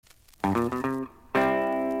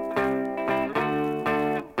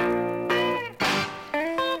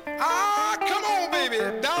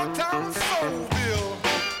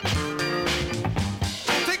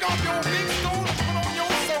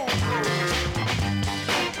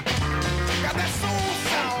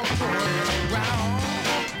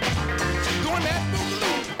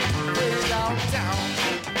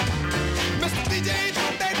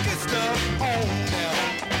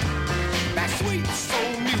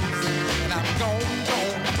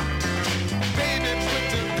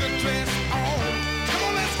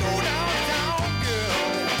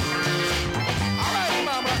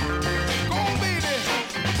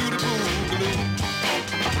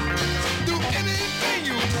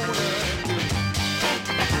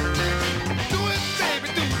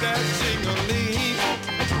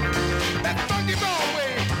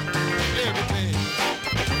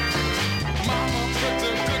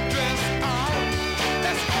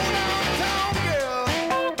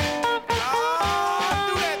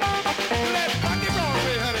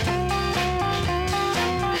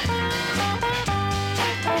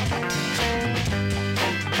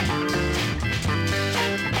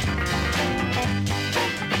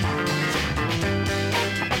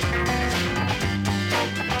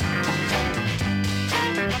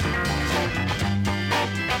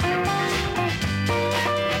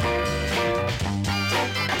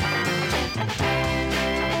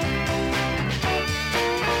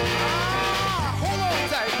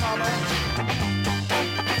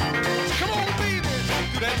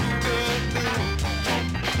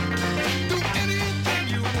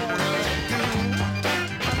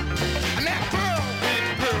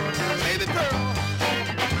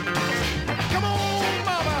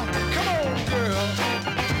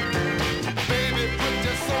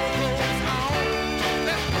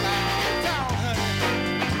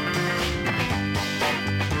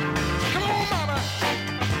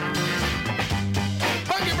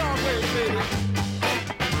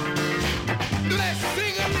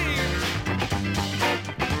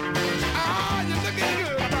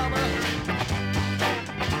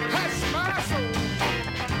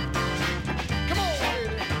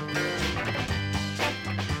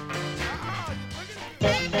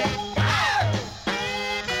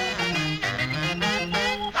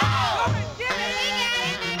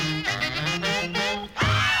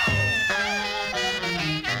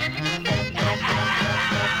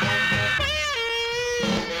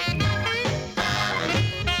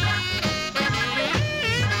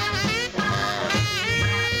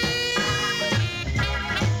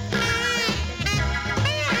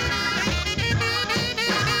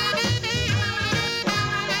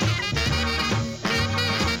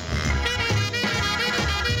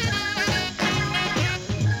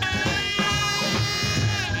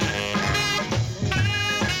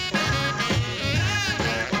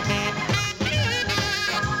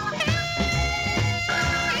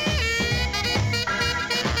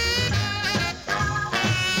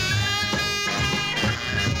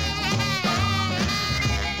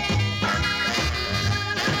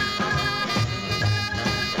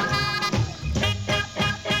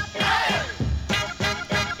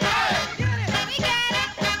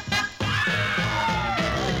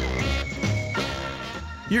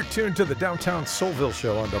tuned to the Downtown Soulville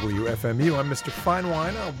Show on WFMU. I'm Mr.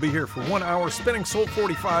 Finewine. I'll be here for 1 hour spinning Soul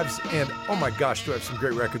 45s, and oh my gosh, do I have some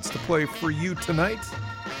great records to play for you tonight.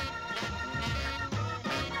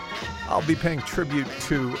 I'll be paying tribute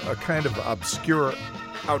to a kind of obscure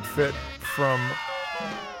outfit from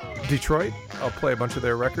Detroit. I'll play a bunch of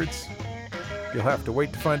their records. You'll have to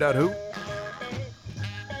wait to find out who.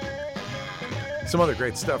 Some other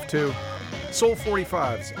great stuff, too. Soul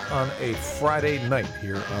 45s on a Friday night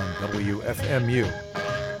here on WFMU.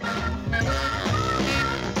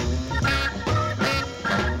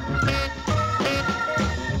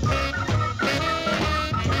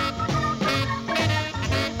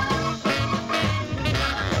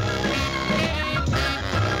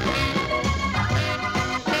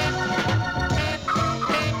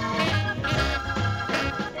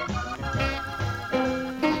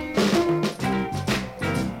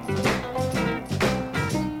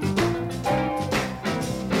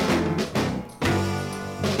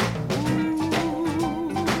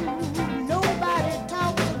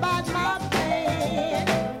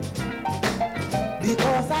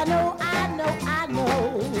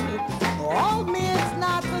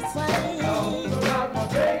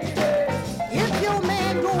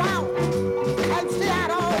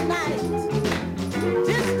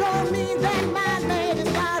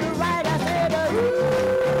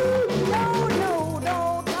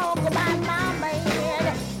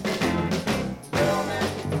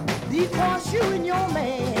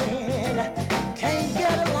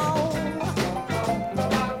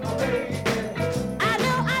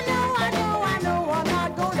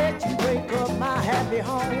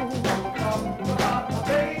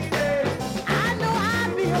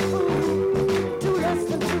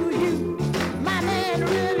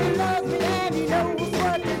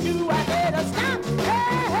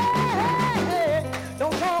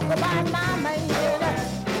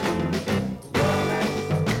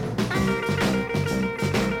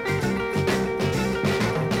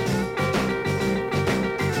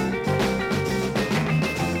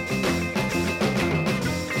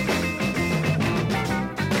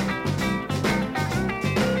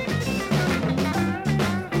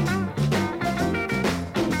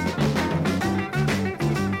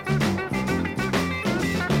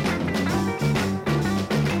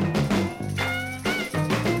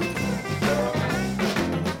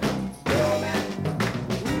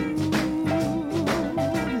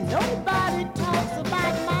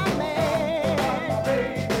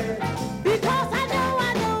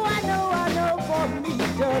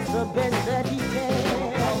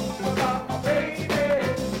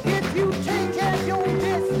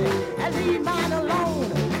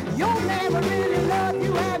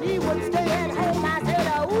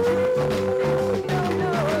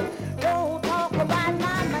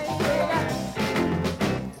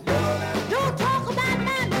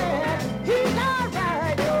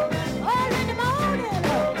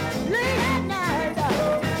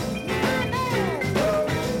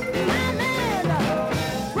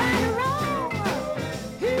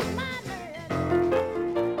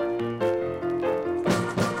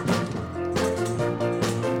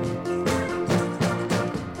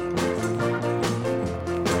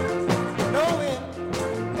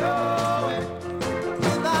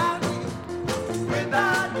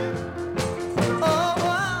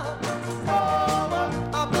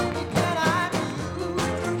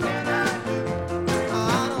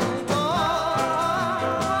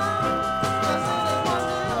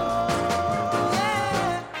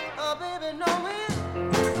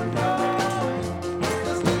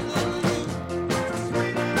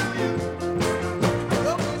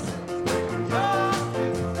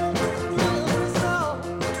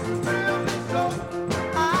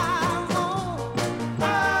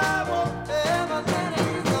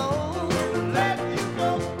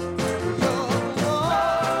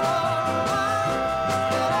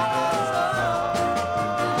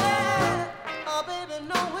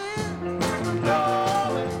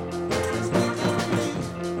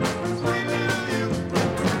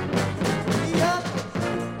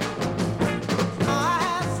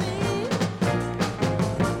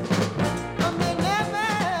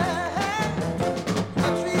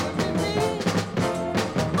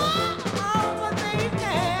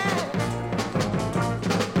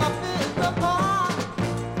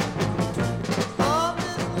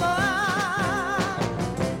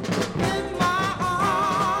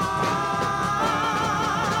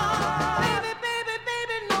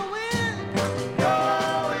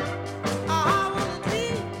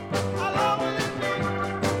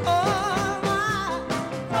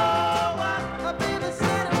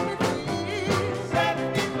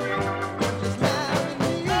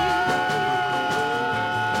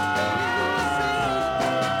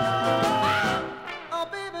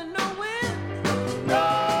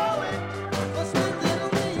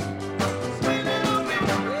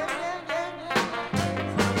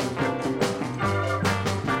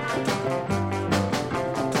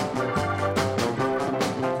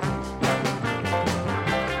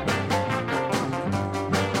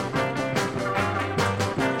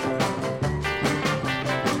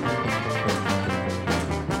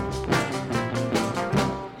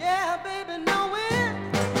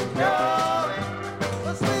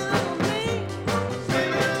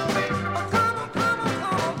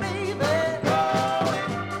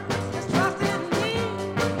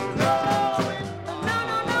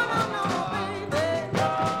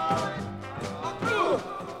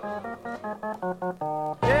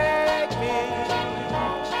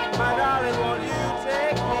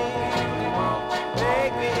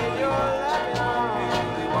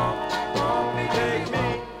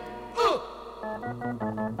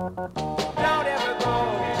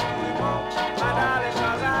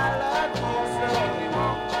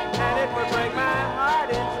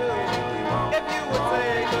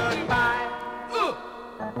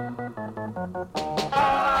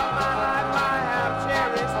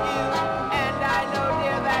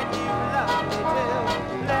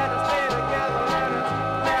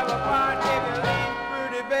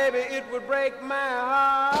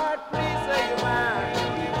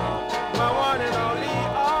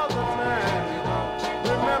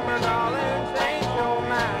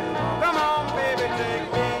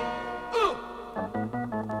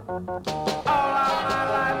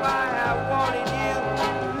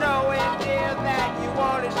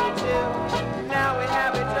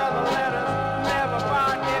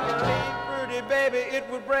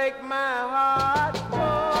 break my heart.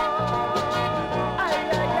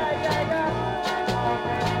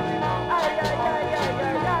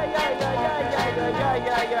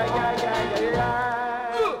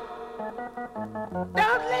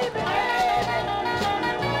 Don't leave me, baby.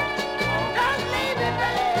 Don't leave me,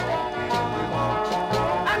 baby.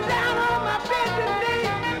 I'm down on my bended knee.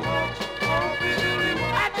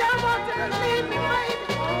 I don't want you to leave me, baby.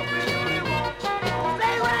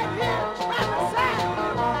 Stay right here by my side.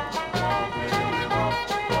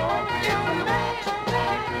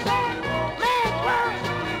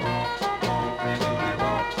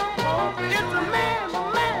 It's a man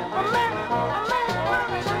world.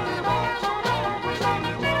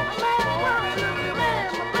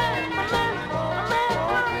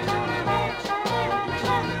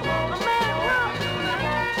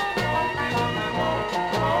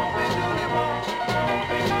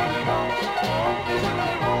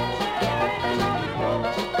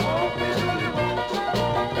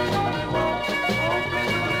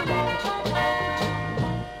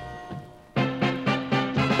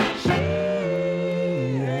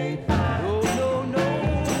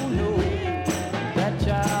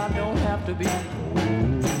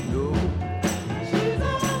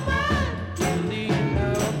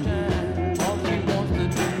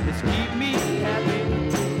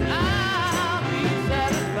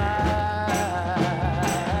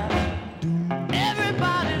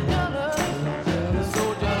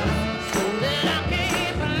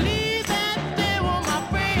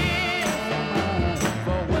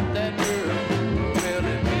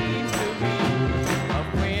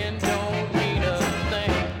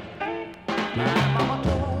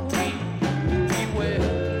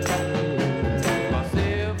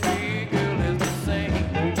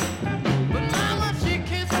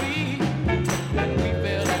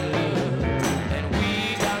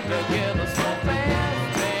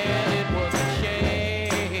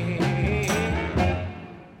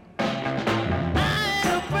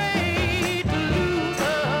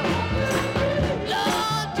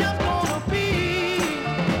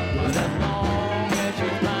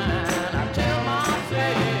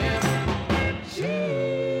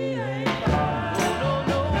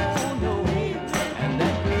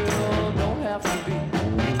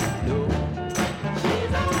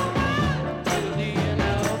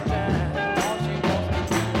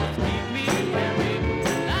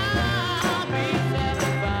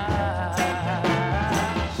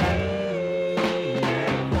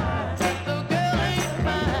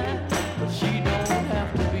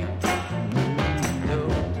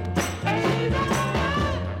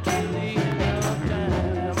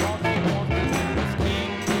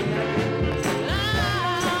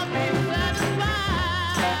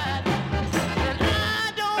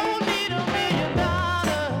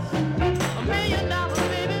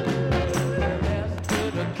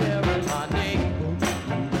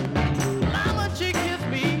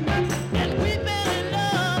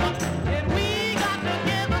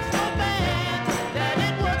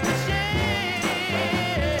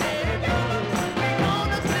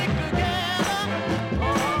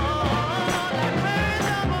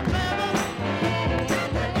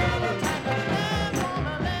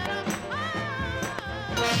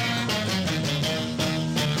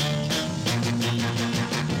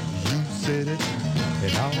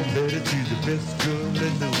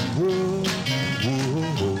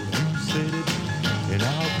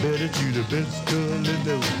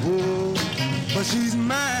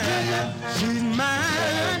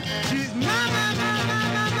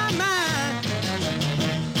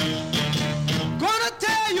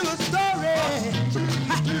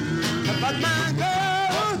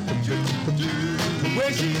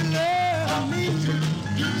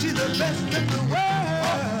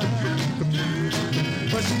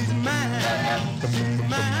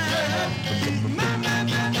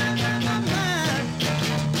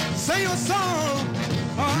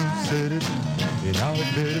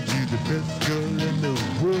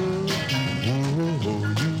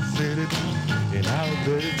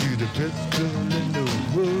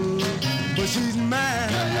 It's a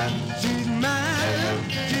man world.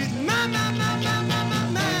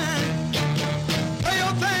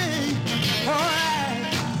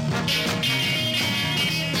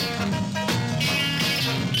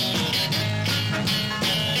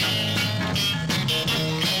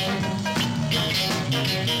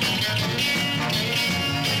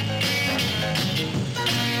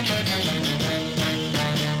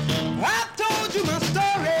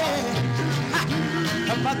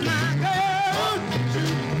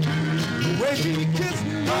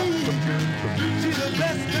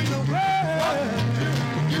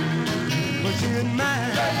 she's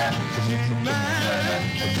mine. She's mine.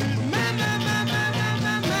 She's mine, mine.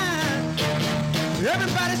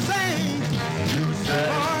 Everybody sing. You say,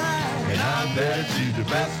 alright. And I bet she's the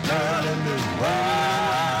best girl in the world.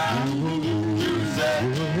 You say,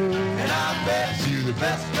 and I bet she's the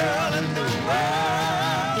best girl in the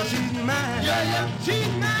world. She's mine. She's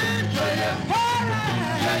mine. Alright.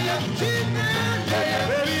 She's mine.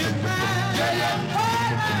 Baby, it's mine.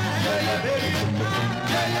 Alright. Baby, it's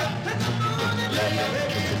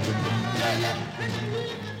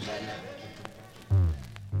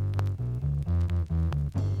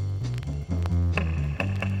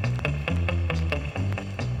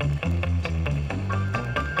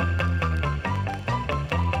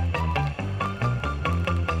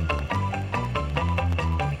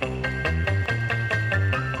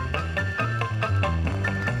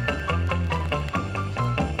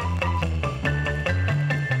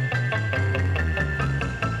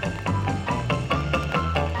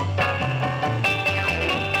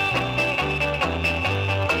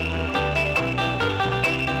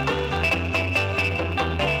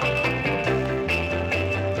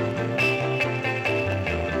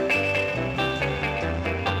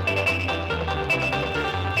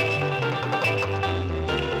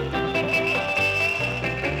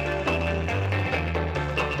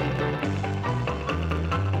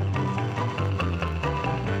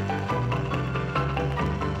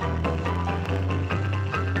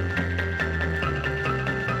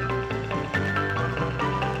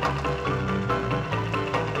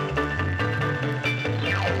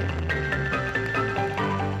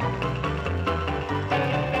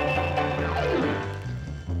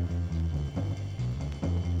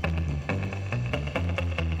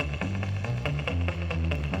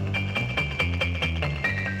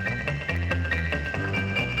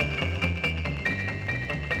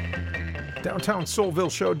Downtown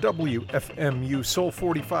Soulville Show, WFMU Soul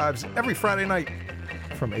 45s, every Friday night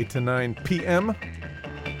from 8 to 9 p.m.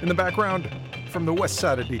 In the background, from the west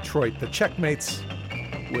side of Detroit, the Checkmates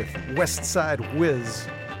with West Side Whiz.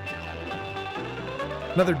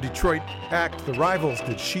 Another Detroit act, the Rivals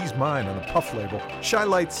did She's Mine on the Puff label. Shy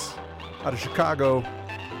Lights out of Chicago,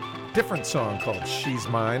 different song called She's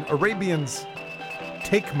Mine. Arabians,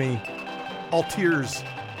 Take Me, All Tears,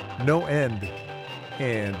 No End,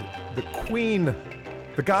 and the Queen,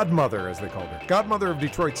 the Godmother, as they called her, Godmother of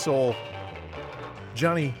Detroit Soul,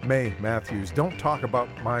 Johnny May Matthews, Don't Talk About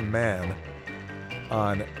My Man,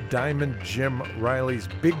 on Diamond Jim Riley's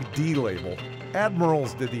Big D label.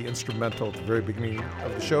 Admirals did the instrumental at the very beginning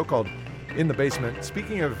of the show called In the Basement.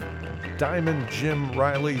 Speaking of Diamond Jim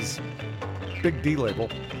Riley's Big D label,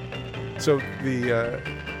 so the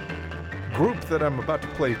group that I'm about to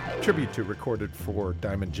play tribute to recorded for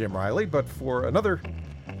Diamond Jim Riley, but for another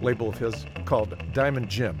label of his called Diamond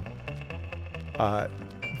Jim.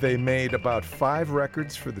 They made about 5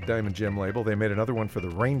 records for the Diamond Jim label. They made another one for the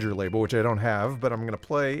Ranger label, which I don't have, but I'm going to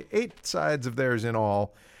play 8 sides of theirs in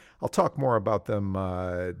all. I'll talk more about them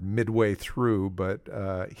midway through, but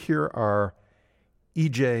here are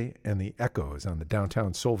EJ and the Echoes on the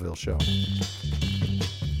Downtown Soulville Show.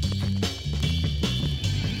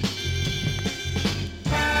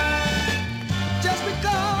 Just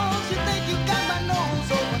because you think you got my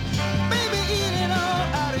nose open, baby, eat it all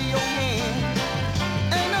out of your hand.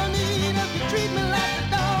 Ain't no need of you treat me like a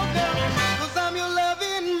dog, girl, 'cause I'm your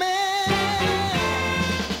loving man.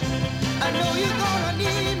 I know you're gonna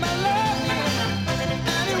need my loving,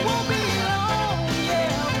 and it won't be long,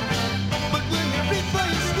 yeah. But when you reach for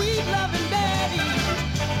your sweet loving daddy,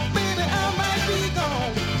 baby, I might be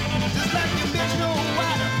gone. Just like you miss your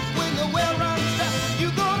water when the well runs dry,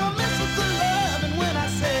 you're gonna miss a good loving when I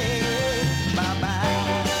say bye-bye.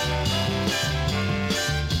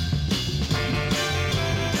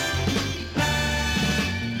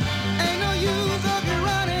 Ain't no use of you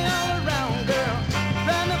running all around, girl,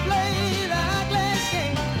 trying to play the high-class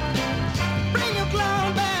game. Bring your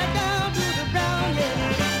clown back down to the ground,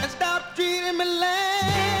 yeah, and stop treating me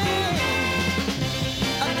lame.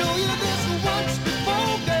 I told you this once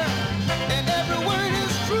before, girl, and every word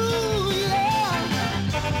is true, yeah.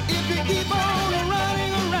 If you keep on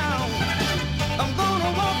running around, I'm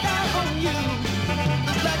gonna walk out on you.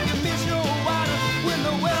 Just like you miss your water when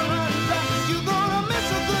the well runs dry, you're gonna miss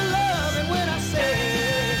a good loving when I say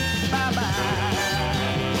bye-bye.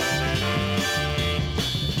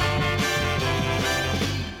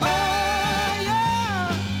 Oh,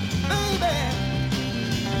 yeah, baby,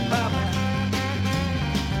 bye-bye.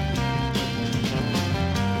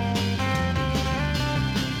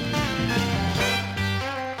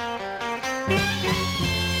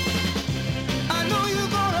 I know you're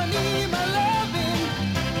gonna need my loving,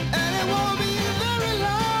 and it won't be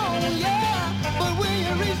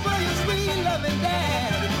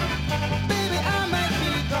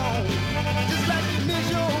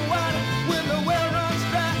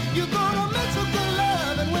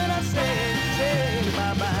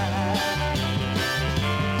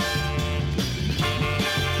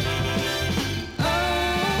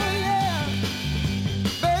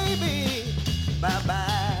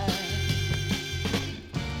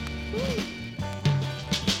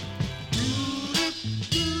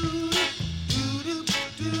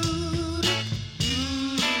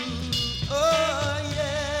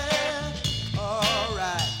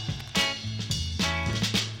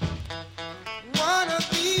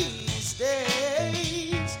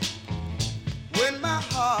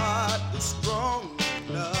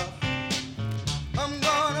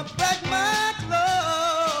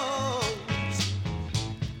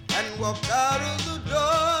walk out of the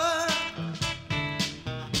door,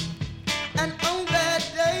 and on that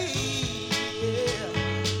day, yeah,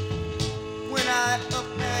 when I up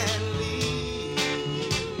and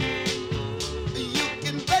leave, you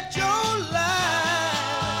can bet your life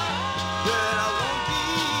that I won't be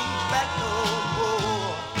back no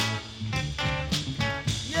more.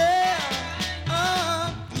 Yeah,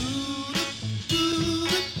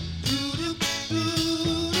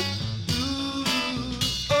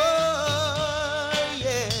 oh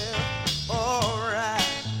yeah, all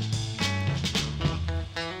right.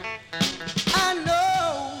 I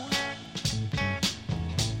know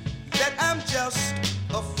that I'm just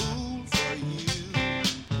a fool for you.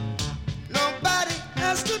 Nobody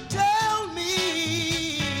has to tell me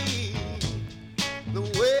the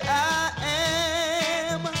way I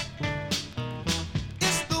am.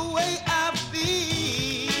 It's the way I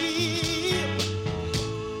feel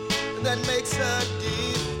that makes a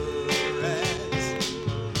difference.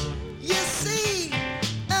 You see,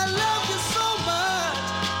 I love you so much,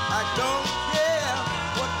 I don't care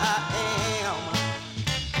what I am.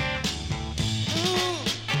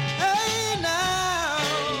 Hey now,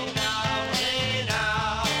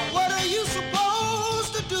 what are you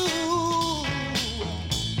supposed to do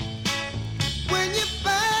when you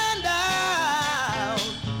find out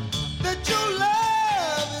that your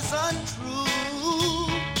love is untrue?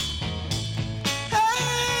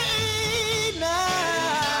 Hey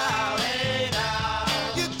now,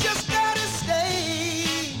 you just gotta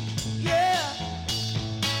stay, yeah,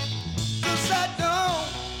 'cause I don't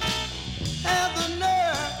have the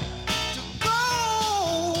nerve to go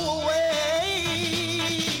away.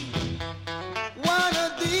 One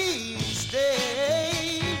of these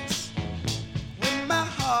days, when my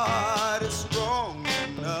heart is strong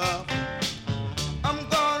enough, I'm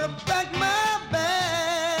gonna pack my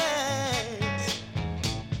bags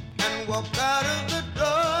and walk out of the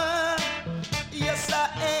door. Yes, I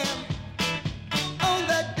am. On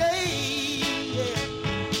that day, yeah,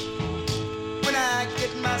 when I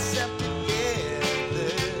get myself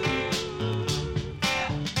together,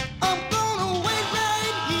 I'm gonna wait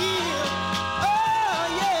right here. Oh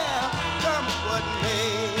yeah, come what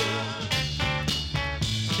may.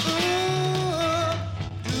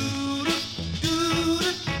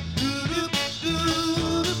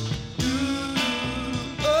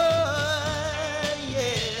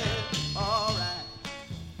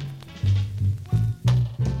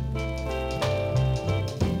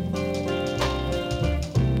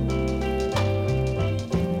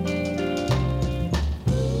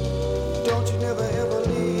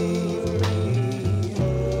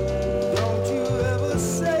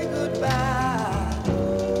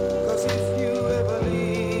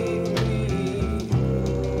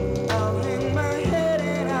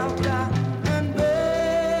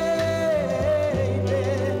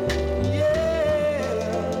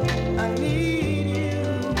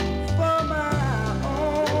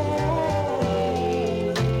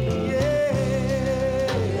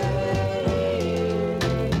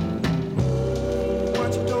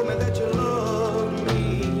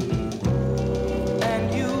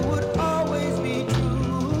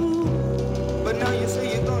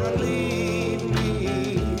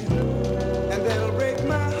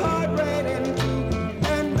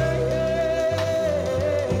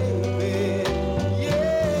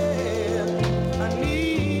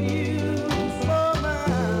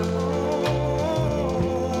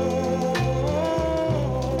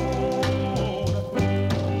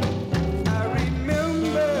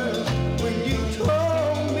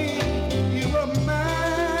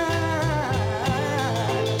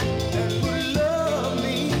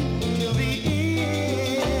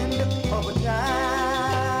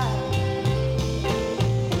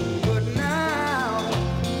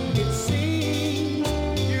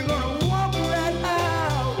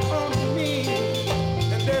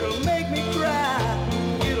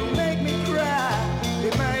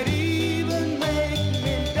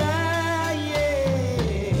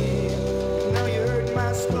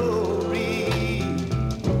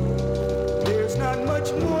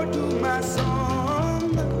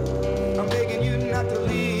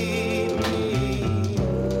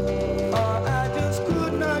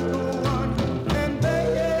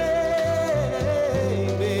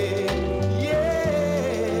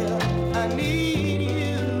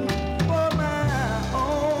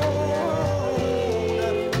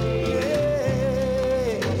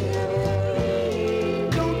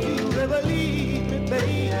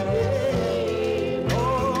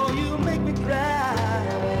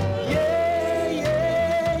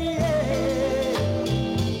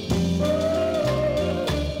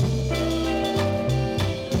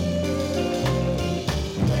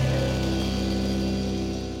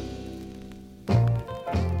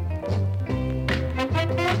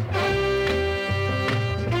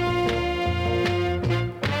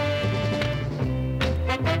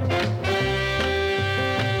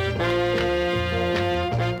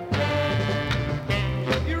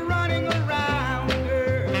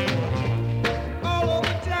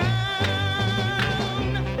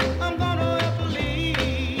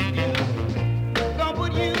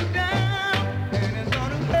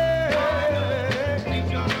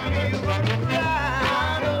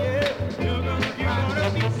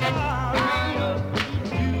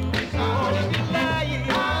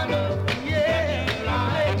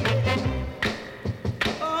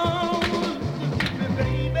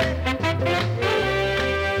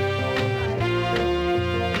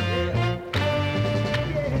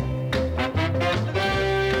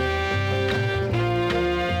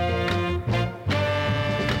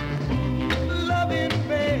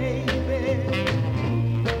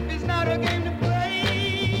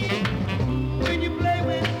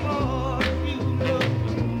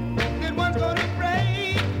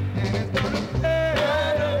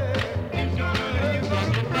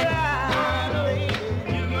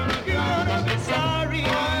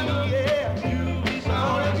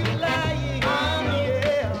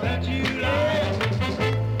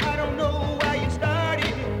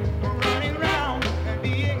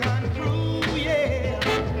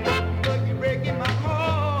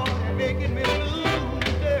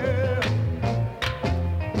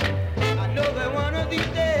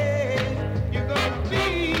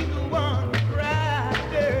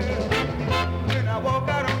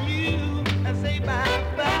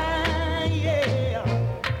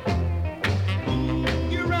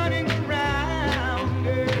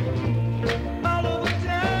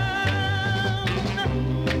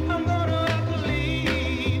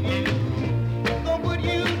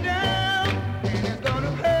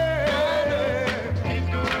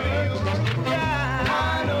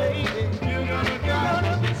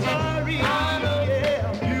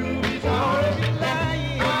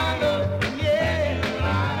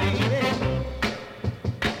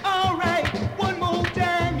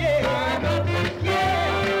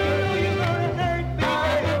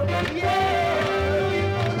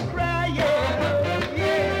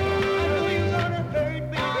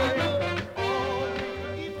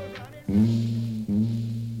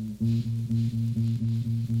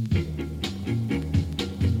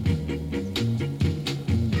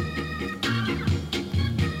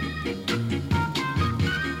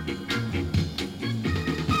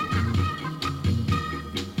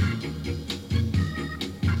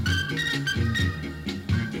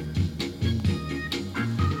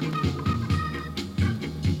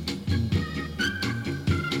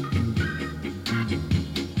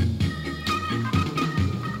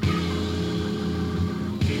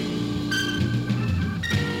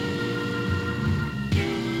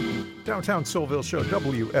 Downtown Soulville Show,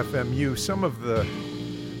 WFMU. Some of the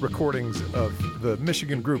recordings of the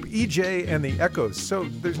Michigan group EJ and the Echoes. So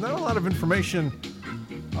there's not a lot of information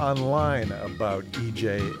online about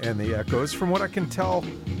EJ and the Echoes. From what I can tell,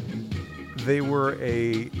 they were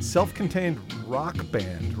a self-contained rock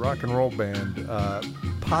and roll band,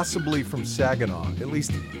 possibly from Saginaw. At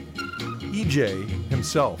least EJ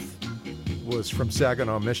himself was from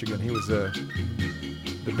Saginaw, Michigan. He was the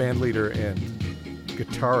band leader and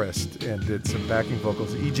guitarist and did some backing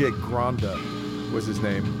vocals. EJ Granda was his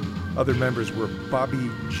name. Other members were Bobby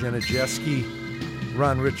Janiejeski,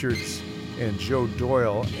 Ron Richards, and Joe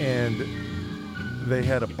Doyle. And they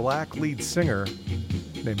had a black lead singer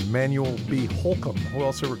named Manuel B. Holcomb, who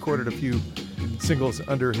also recorded a few singles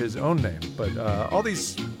under his own name. But all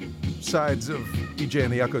these sides of EJ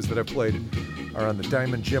and the Echoes that I've played are on the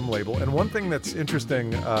Diamond Jim label. And one thing that's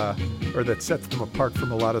interesting, or that sets them apart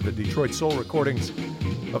from a lot of the Detroit Soul recordings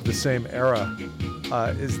of the same era,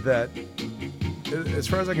 is that, as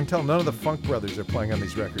far as I can tell, none of the Funk Brothers are playing on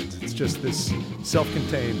these records. It's just this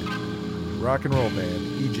self-contained rock and roll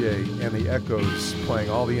band, EJ and the Echoes, playing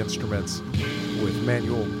all the instruments with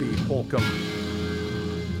Manuel B. Holcomb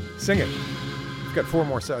singing. We've got 4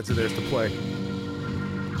 more sides of theirs to play.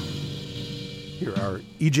 Here are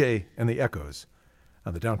EJ and the Echoes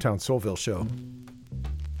on the Downtown Soulville Show.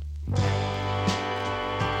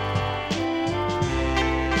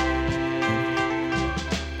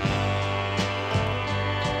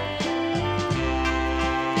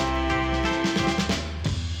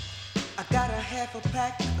 I got a half a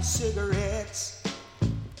pack of cigarettes,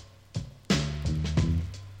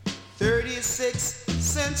 36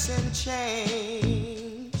 cents in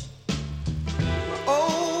change. My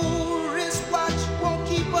old wristwatch won't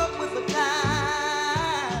keep up with the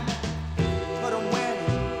time, but I'm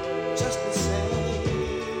wearing just the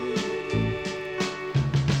same.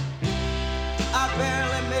 I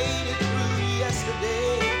barely made it through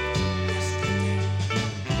yesterday,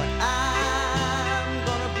 but I'm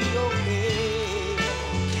gonna be okay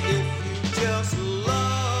if you just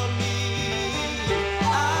love me.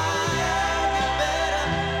 I'll get better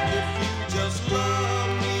if you just love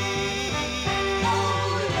me.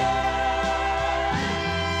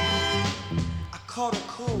 I caught a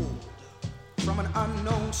cold from an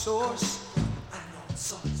unknown source.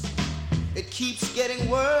 It keeps getting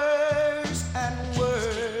worse and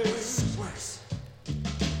worse.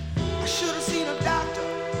 I should have seen a doctor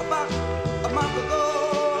about a month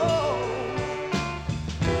ago.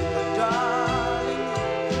 But darling,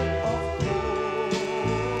 of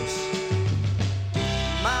course,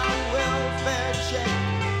 my welfare check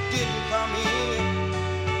didn't come in.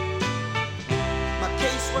 My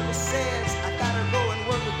caseworker says I gotta go and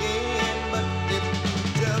work again, but if you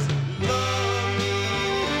just love me,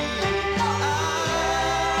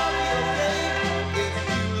 I'll be okay if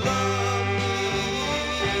you love me.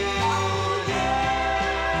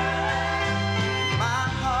 My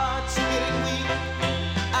heart's getting weak,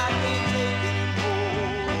 I can't take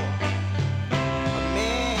anymore. A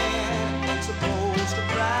man ain't supposed to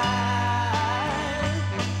cry,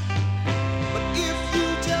 but if you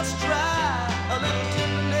just try a little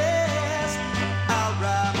tenderness, I'll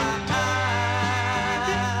dry my eyes.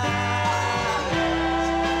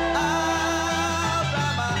 I'll dry my I'll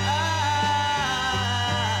dry my eyes.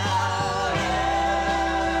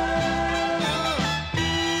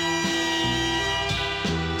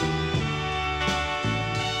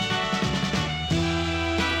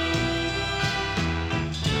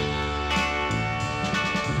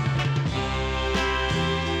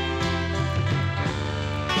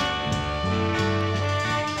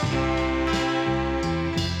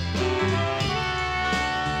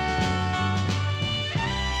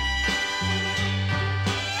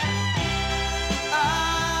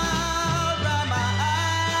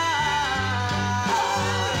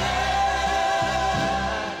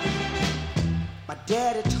 My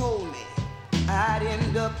daddy told me I'd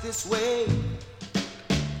end up this way.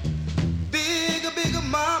 Bigger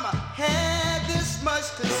mama had this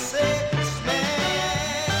much to say.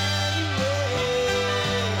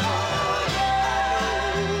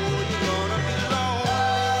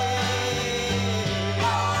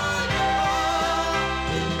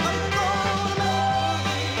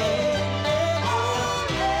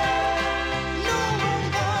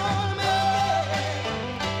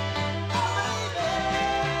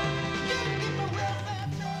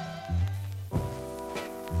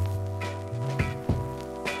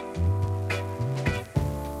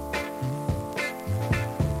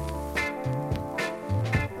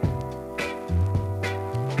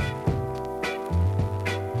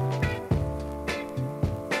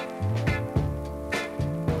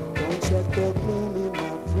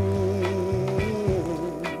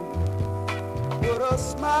 a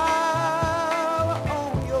smile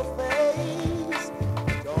on your face.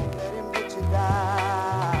 Don't let him get you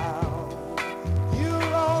down.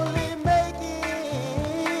 You're only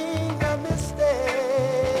making a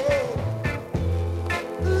mistake.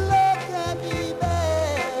 Love can be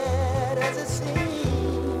bad as it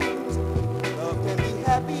seems. Love can be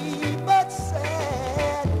happy but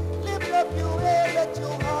sad. Lift up your head, let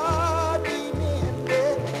your heart be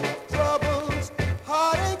mended. Troubles,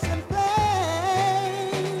 heartaches, and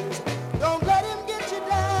pains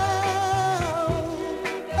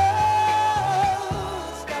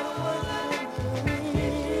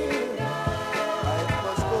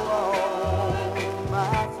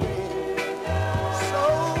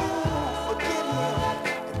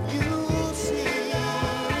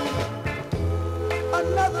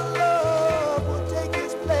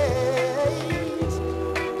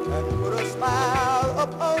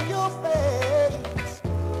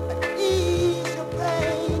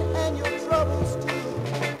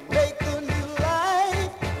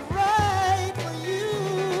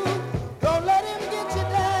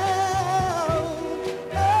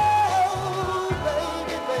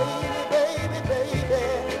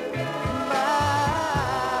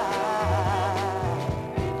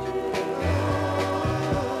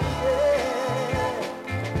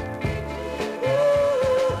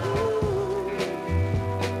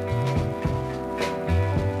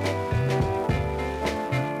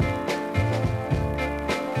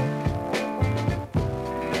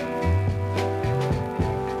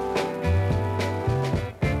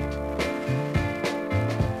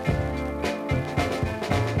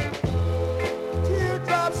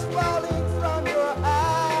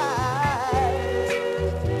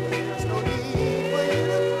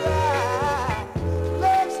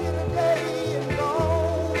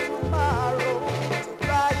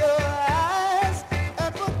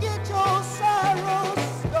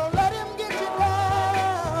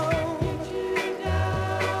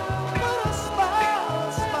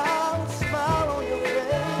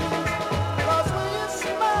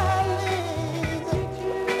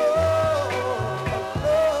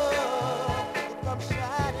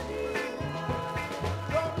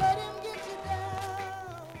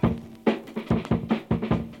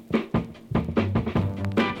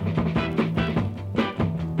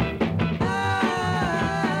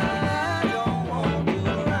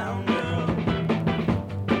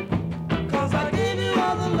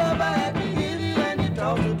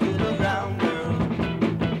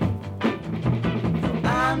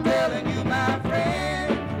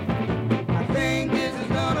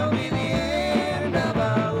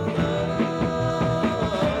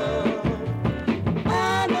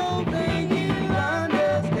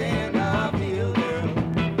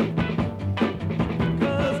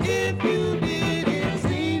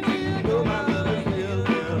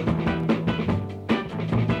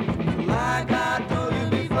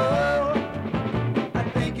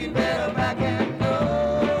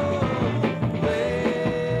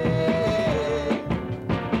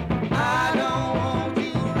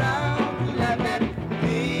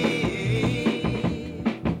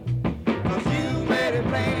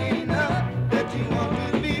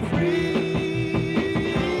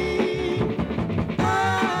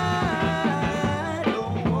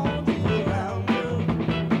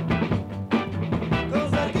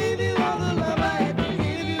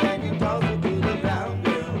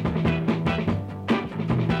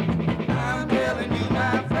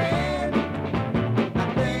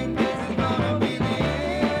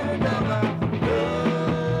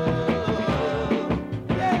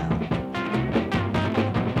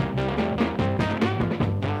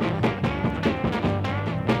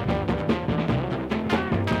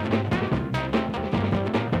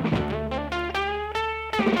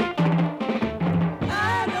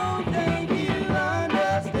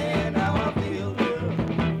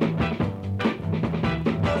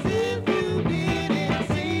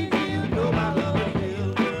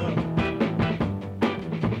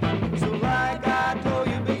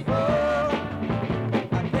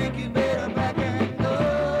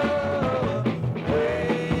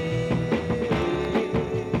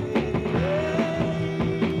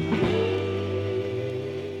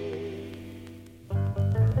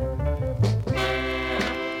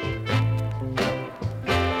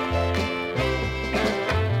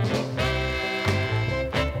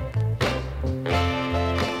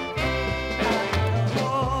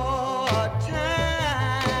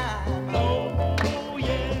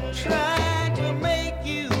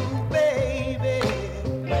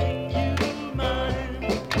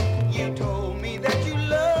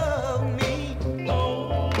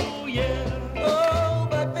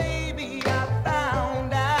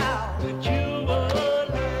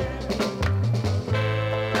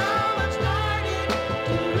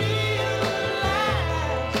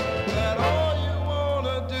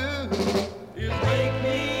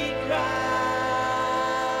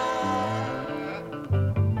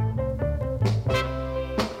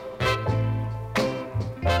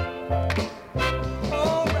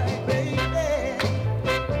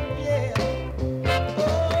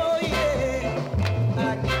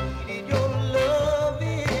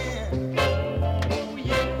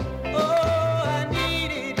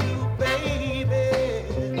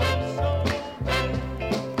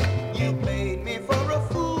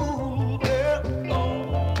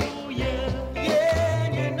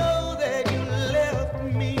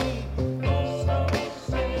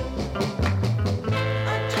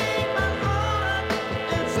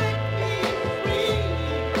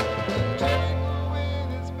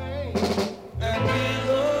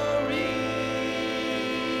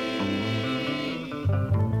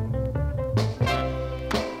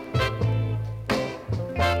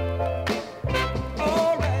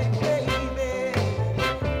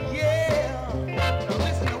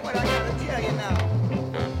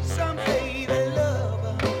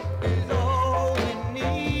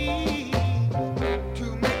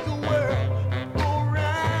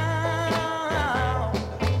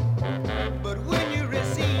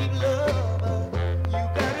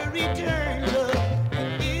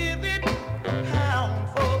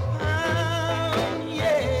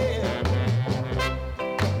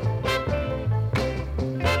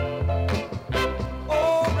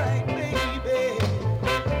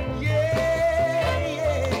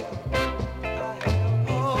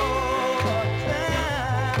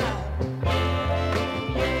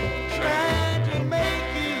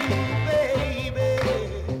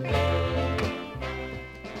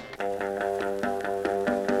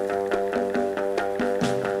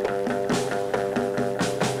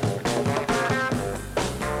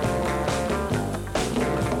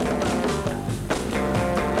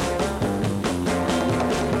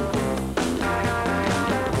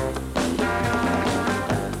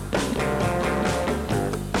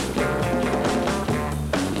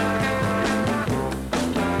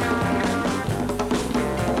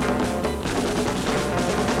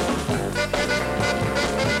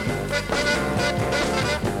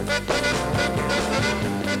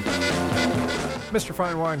Mr.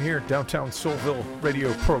 Fine Wine here, downtown Soulville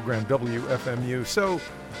radio program, WFMU. So,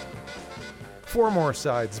 4 more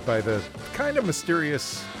sides by the kind of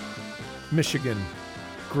mysterious Michigan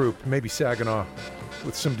group, maybe Saginaw,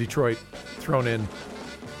 with some Detroit thrown in.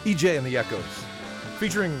 EJ and the Echoes,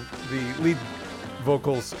 featuring the lead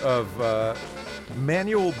vocals of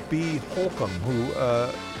Manuel B. Holcomb, who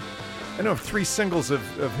I know of 3 singles of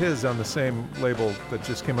his on the same label that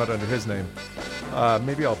just came out under his name.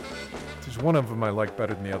 There's one of them I like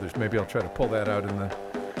better than the others. Maybe I'll try to pull that out in the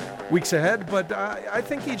weeks ahead. But I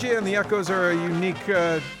think EJ and the Echoes are a unique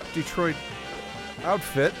Detroit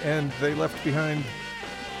outfit, and they left behind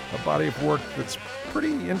a body of work that's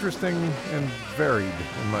pretty interesting and varied,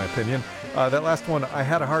 in my opinion. That last one, I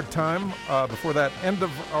Had a Hard Time. Before that, End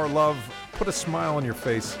of Our Love, Put a Smile on Your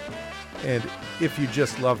Face, and If You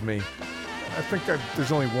Just Love Me. I think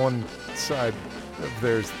there's only one side of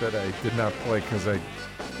theirs that I did not play because I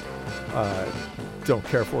don't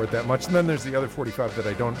care for it that much. And then there's the other 45 that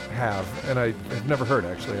I don't have, and I have never heard,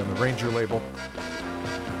 actually, on the Ranger label.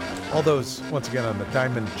 All those, once again, on the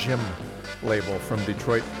Diamond Jim label from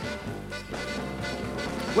Detroit.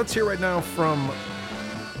 Let's hear right now from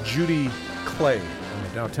Judy Clay on the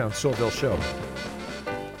Downtown Soulville Show.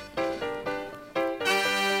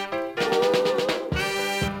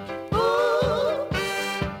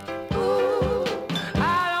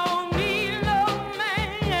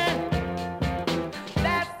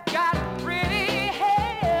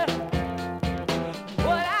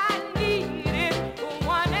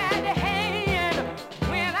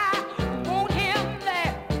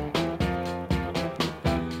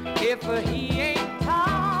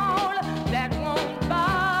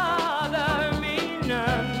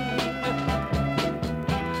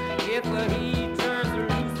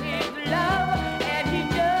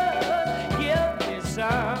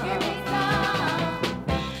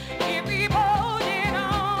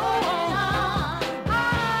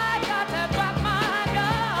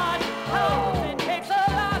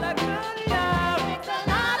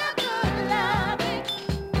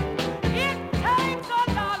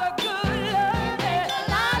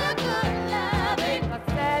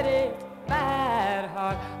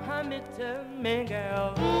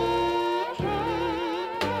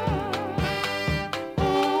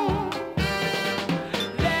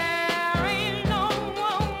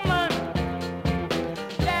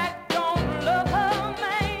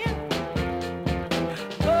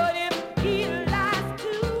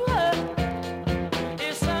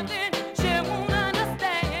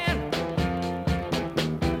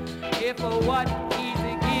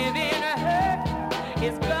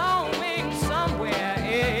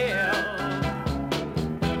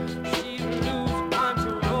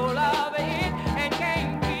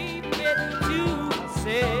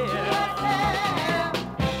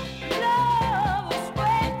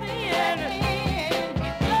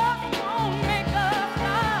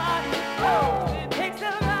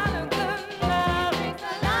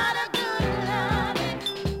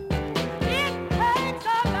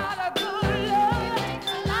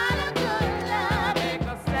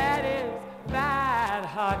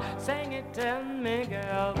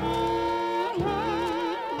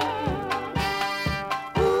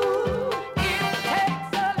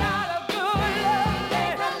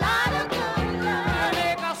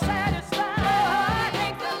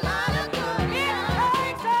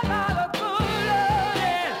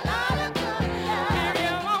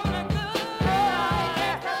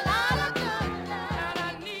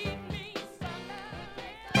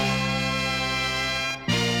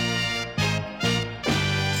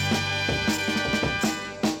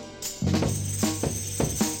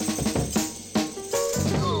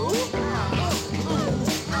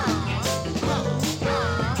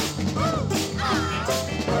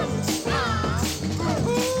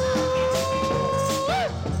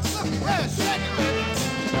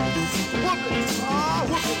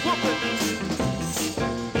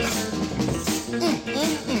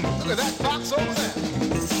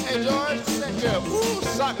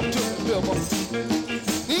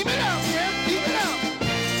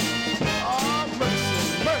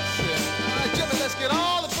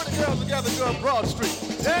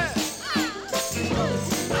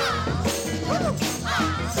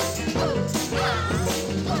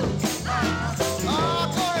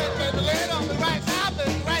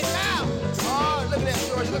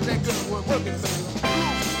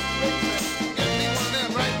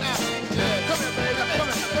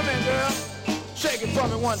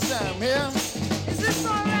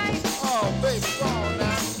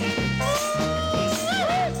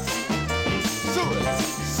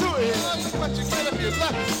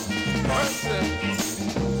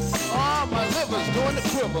 on the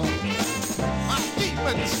quiver. My feet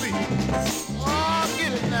went to sleep. Oh,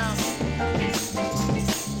 get it now.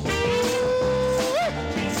 Woo!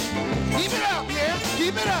 Keep it up, yeah.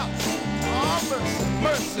 Keep it up. Oh, mercy,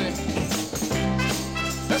 mercy.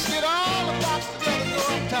 Let's get all the box together and go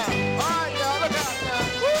uptown. All right, y'all, look out now.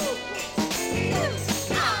 Woo!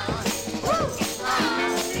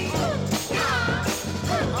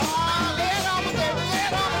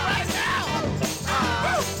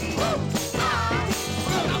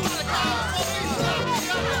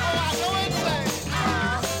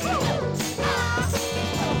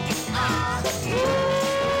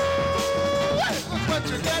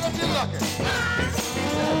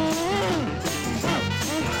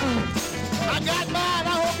 I got mine. I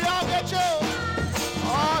hope y'all get yours.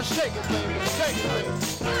 Oh, shake it, baby. Shake it, baby.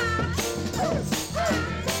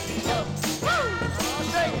 Oh,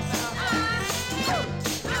 shake it now.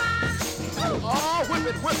 Oh, whip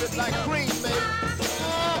it like cream, baby.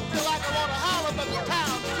 Oh, I feel like I want to holler, but the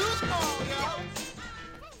town is too small, y'all.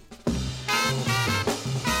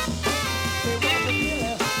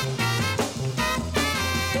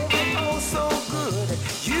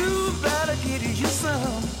 You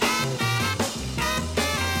some.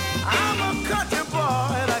 I'm a country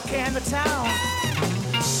boy and I came to town.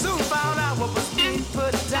 Soon found out what was being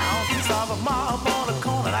put down. Saw a mob on the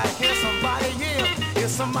corner, I hear somebody yell. Hear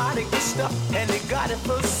somebody get stuff and they got it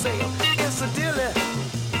for sale. It's a dealer.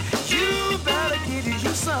 You better get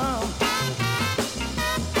you some.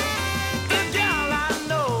 The gal I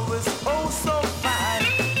know is oh so fine.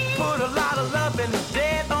 Put a lot of love and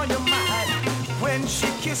dead on your mind. When she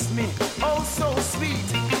kissed me, oh so sweet.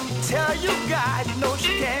 Tell you God, no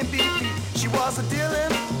she can't be beat. She was a dealer.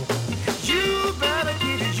 You better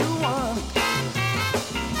get you one.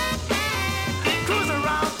 Cruising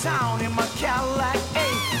around town in my Cadillac A.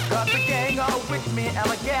 Got the gang all with me and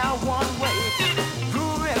a gal one way.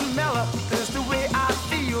 Groovy and mellow is the way I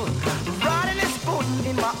feel. Riding and sporting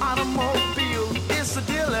in my automobile. It's a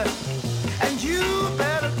dealer, and you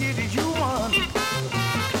better get you one.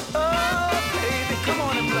 Oh baby, come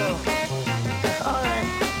on and blow. All right.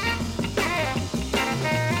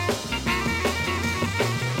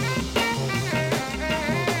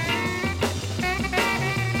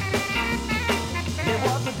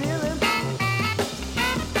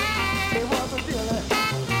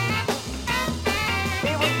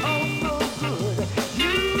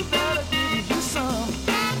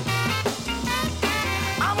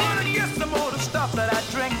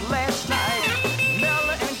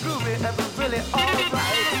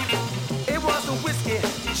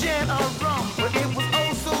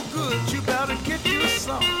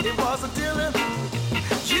 It was a dealer.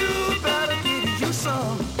 You better get you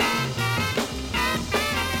some.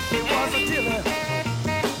 It was a dealer.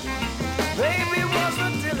 Baby, it was a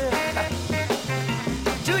dealer.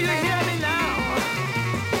 Do you hear me now?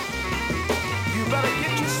 You better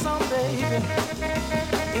get you some, baby.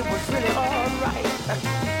 It was really all right.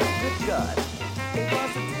 Good God. It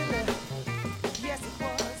was a dealer. Yes, it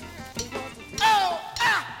was. It was a dealer.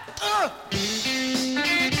 Oh,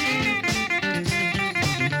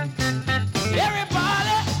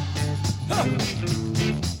 Everybody,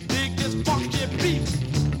 dig this funky beat,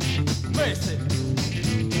 mercy.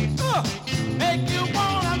 Make you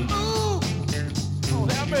wanna move. Oh,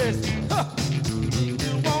 have mercy. Make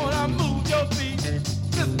you wanna move your feet.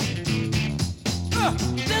 Listen.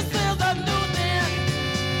 This is a new dance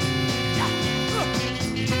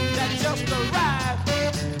that just arrived.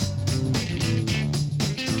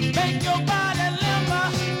 Make your body limber.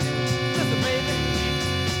 Listen, baby.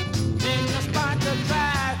 In the spot to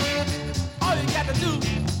drive, all you got to do,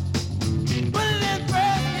 put it in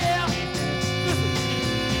first gear. Listen,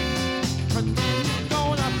 pretend you're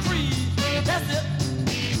gonna freeze. That's it.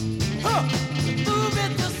 Move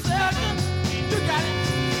it to second. You got it.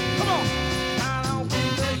 Come on. Down on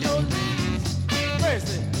wiggle your knees.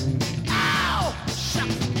 Mercy. Ow! Shut.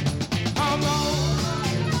 Come on.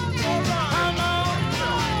 Come on. Come on.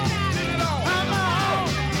 Come on. Come on.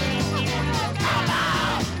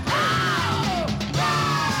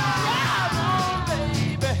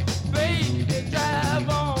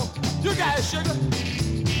 Sugar,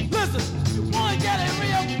 listen, you wanna get it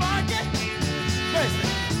real funky? Listen,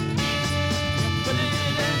 put it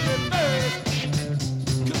in reverse.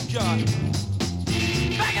 Good God.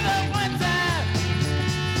 Back it up one time.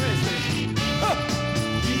 Listen,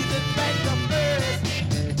 ease it back to first.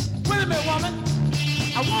 Wait a minute, woman.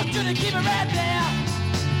 I want you to keep it right there.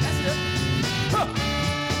 That's it.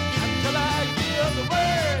 Until I give the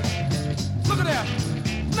word. Look at that.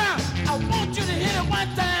 Now, I want you to hit it one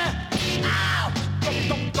time. Ow!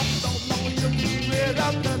 Don't, you move it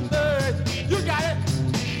up the third. You got it.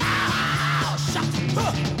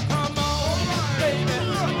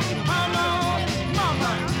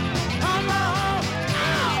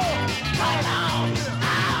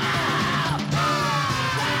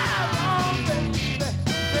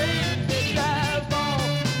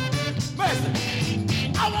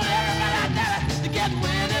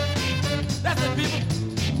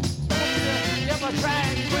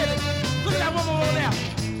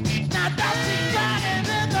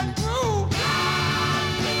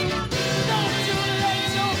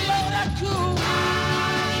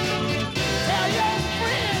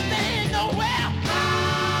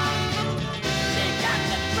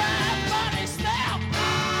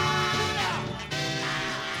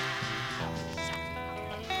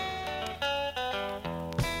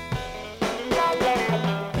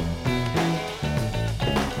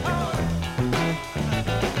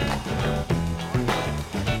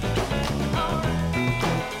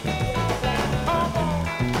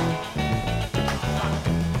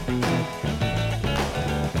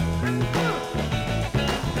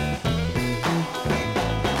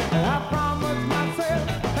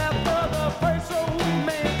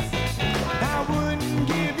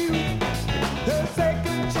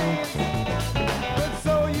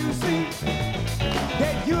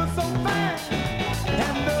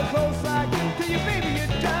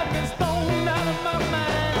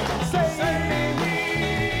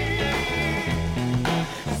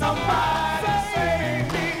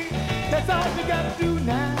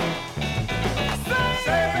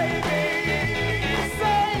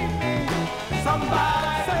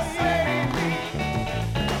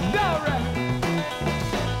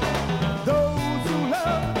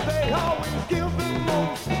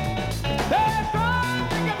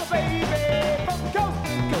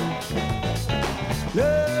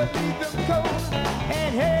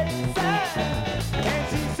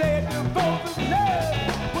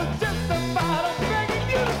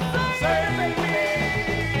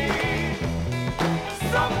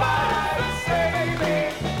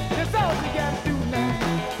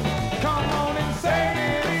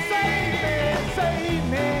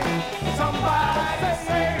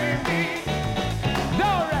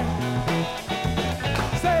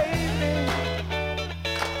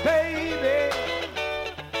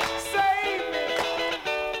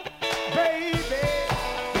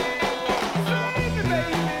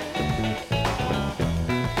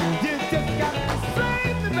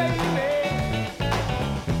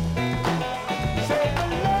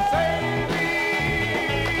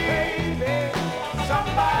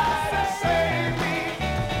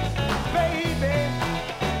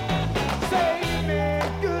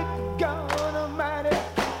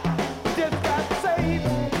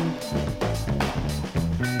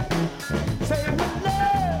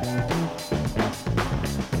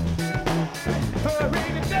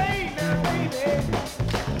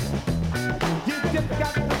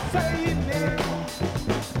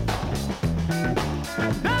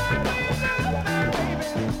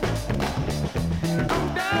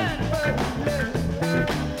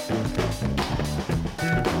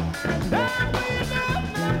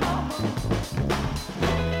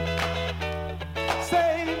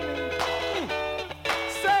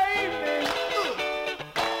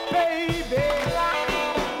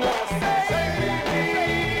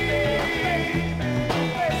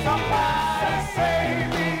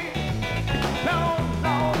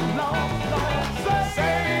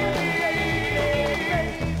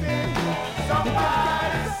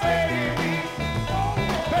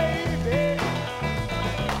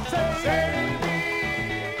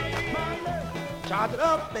 Chop it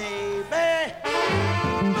up, baby.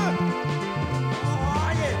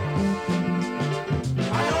 Oh, yeah.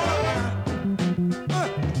 I know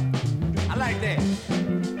I like that.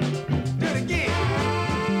 Do it again.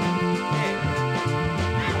 Yeah.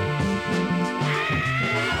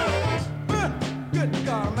 Good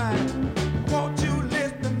God, man. Won't you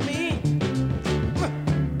listen to me?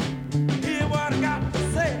 Hear what I got to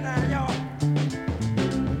say now, y'all.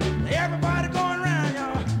 Everybody going around,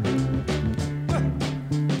 y'all.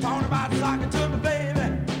 Talking about talking to me, baby.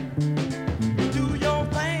 Do your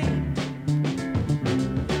thing.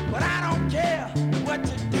 But I don't care what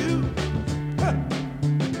you do.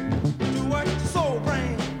 Do what your soul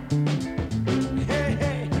brings. Hey,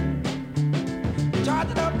 hey. Charge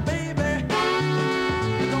it up, baby.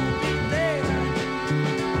 Don't be there.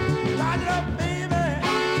 Charge it up, baby.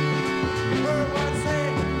 Heard what I say.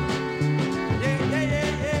 Yeah, yeah,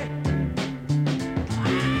 yeah, yeah. Ah,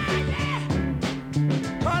 yeah.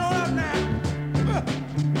 Turn on up now.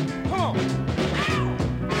 Come on. Ow.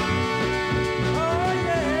 Oh,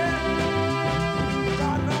 yeah.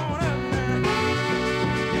 Turn on up now.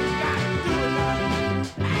 Got to do it now.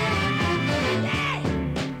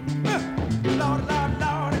 Yeah. Lord, Lord,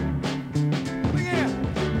 Lord. Yeah.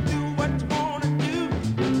 Do what you wanna do.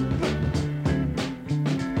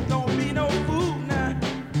 Don't be no fool now.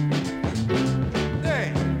 Hey.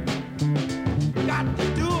 Got to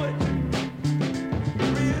do it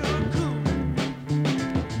real cool.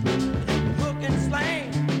 You can hook and slang.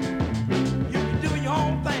 You can do your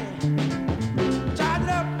own thing. Charge it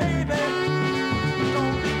up, baby.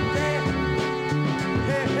 Don't be dead.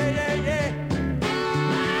 Yeah, yeah, yeah, yeah.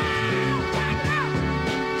 Charge it up.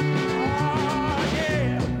 Oh,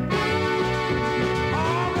 yeah.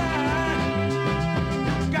 All right.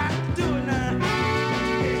 You got to do it now.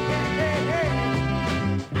 Yeah, yeah, yeah, yeah.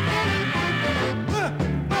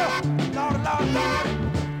 Lord, Lord, Lord,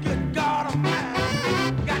 good God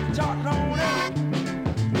Almighty, got to charge it on up.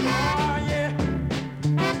 Oh, yeah,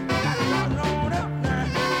 got to charge it on up now.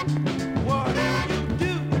 Whatever you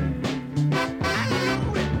do, I do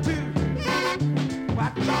it too.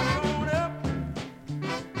 Got to charge it on up.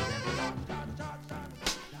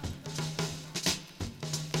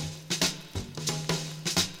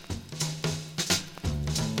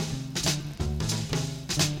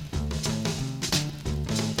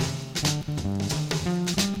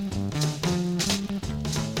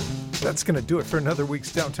 That's going to do it for another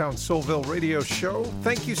week's Downtown Soulville radio show.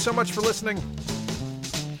 Thank you so much for listening.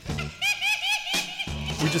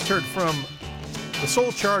 We just heard from the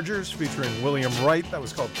Soul Chargers featuring William Wright. That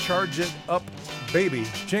was called Charge It Up, Baby.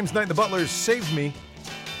 James Knight and the Butlers, Save Me.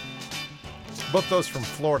 Both those from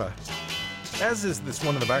Florida. As is this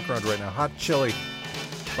one in the background right now, Hot Chili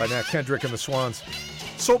by Nat Kendrick and the Swans.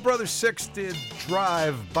 Soul Brothers 6 did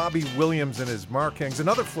Drive, Bobby Williams and his Markings,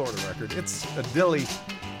 another Florida record. It's a dilly.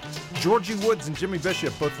 Georgie Woods and Jimmy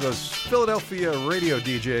Bishop, both of those Philadelphia radio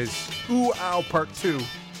DJs. Ooh Ow Part 2.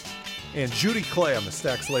 And Judy Clay on the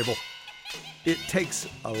Stax label. It Takes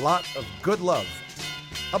a Lot of Good Love.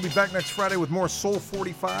 I'll be back next Friday with more Soul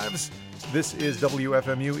 45s. This is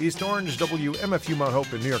WFMU East Orange, WMFU Mount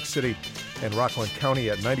Hope in New York City, and Rockland County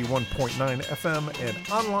at 91.9 FM and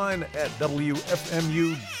online at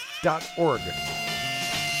WFMU.org.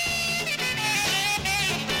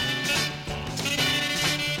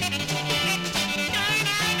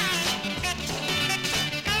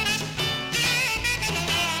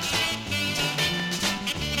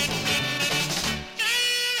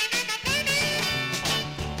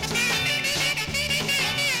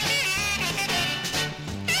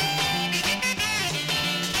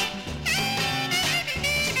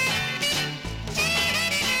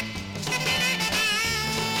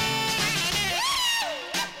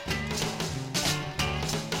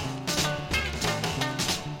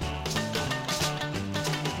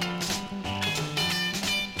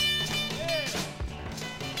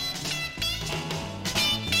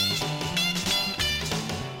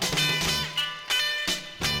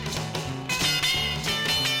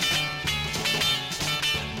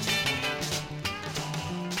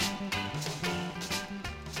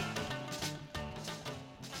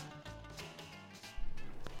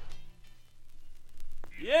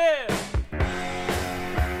 Yeah!